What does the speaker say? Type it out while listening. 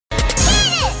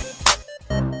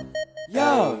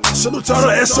Yo, salute to all the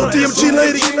SODMG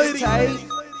ladies.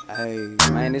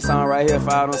 Hey, man, this song right here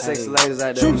for all them sexy ladies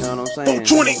out there, you know what I'm saying?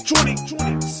 20.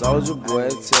 Soulja Boy,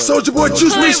 Soulja Boy,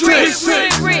 juice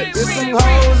mixtape. There's some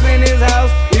hoes in his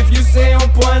house. If you see him,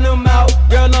 point them out.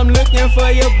 Girl, I'm looking for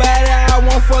your body. I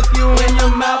won't fuck you in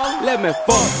your mouth. Let me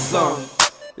fuck some.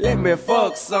 Let me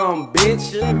fuck some,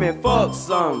 bitch. Let me fuck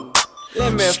some.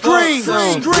 Let me fuck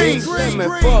some, bitch. Let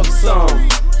me fuck some.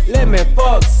 Let me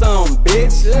fuck some,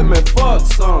 bitch. Let me fuck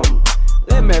some.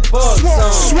 Let me fuck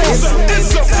some. Bitch, I'm in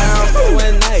the town for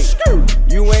one night.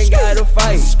 You ain't gotta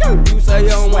fight. You say you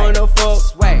don't wanna fuck,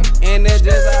 and that's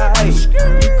just a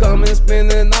hype. You come and spend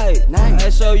the night. I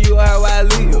show you how I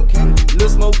live. Lil'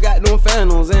 Smoke got them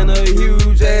phantoms and a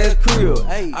huge ass crib.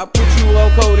 I put you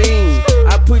on codeine.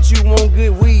 I put you on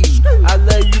good weed. I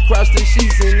let you cross the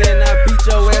sheets and then I beat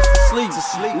your ass to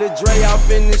sleep. Lil' Dre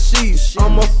off in the sheets.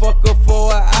 I'ma fuck her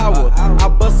for an hour. I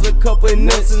bust a couple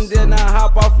nuts and then I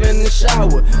hop off in the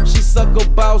shower. She suck a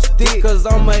boss dick, cause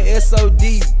I'm a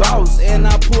SOD boss. And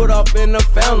I put up in the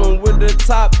phantom with the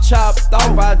top chopped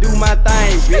off. I do my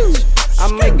thing, bitch.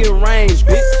 I make it rain,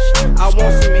 bitch. I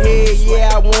want some head,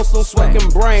 yeah, I want some fucking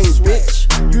brains, bitch.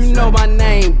 You know my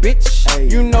name, bitch.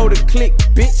 You know the click,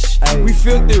 bitch. We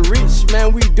filthy rich,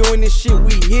 man, we doing this shit,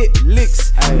 we hit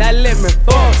licks. Now let me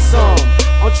fuck some.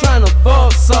 I'm tryna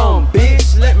fuck some,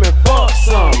 bitch. Let me fuck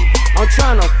some. I'm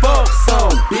tryna fuck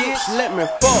some, bitch. Let me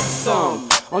fuck some.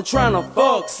 I'm tryna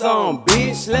fuck some,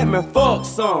 bitch. Let me fuck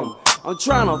some. I'm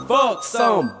tryna fuck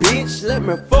some, bitch. Let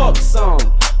me fuck some.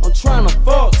 I'm tryna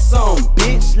fuck some,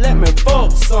 bitch. Let me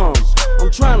fuck some. I'm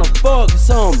tryna fuck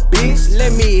some, bitch.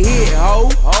 Let me hit,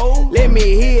 ho. Let me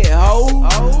hit,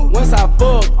 ho. Once I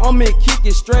fuck, I'ma kick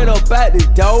it straight up out the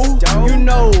door. You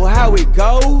know how it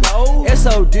go.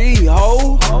 SOD,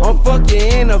 ho. I'm fucking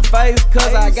in the face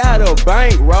cause I got a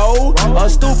bankroll. A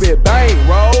stupid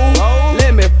bankroll.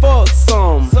 Let me fuck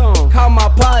some. Call my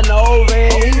partner over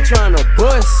and he tryna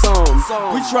bust some.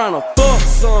 We tryna fuck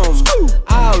some.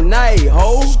 All night,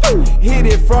 ho. Hit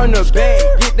it from the back,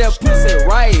 get that pussy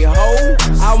right, ho.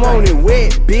 I want it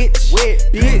wet, bitch.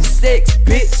 Bitch, sex,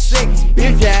 bitch.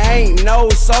 If you ain't no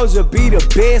Soulja, be the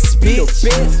best, bitch.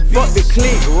 Fuck the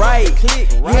click right,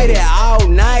 hit it all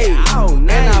night.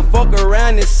 And I fuck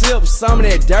around and sip some of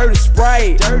that dirty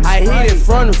Sprite. I hit it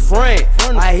from the front,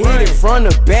 I hit it from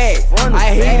the back.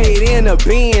 I hit it in the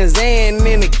Benz and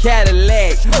in the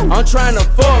Cadillac. I'm tryna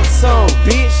fuck some,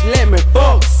 bitch. Let me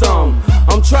fuck some.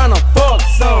 I'm tryna fuck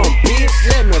some, bitch.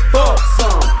 Let me fuck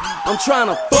some. I'm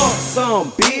tryna fuck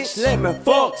some, bitch. Let me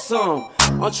fuck some.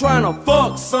 I'm tryna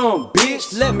fuck some,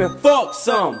 bitch. Let me fuck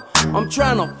some. I'm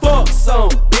tryna fuck some,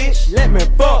 bitch. Let me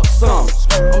fuck some.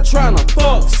 I'm tryna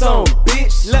fuck some,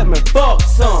 bitch. Let me fuck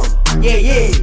some. Yeah.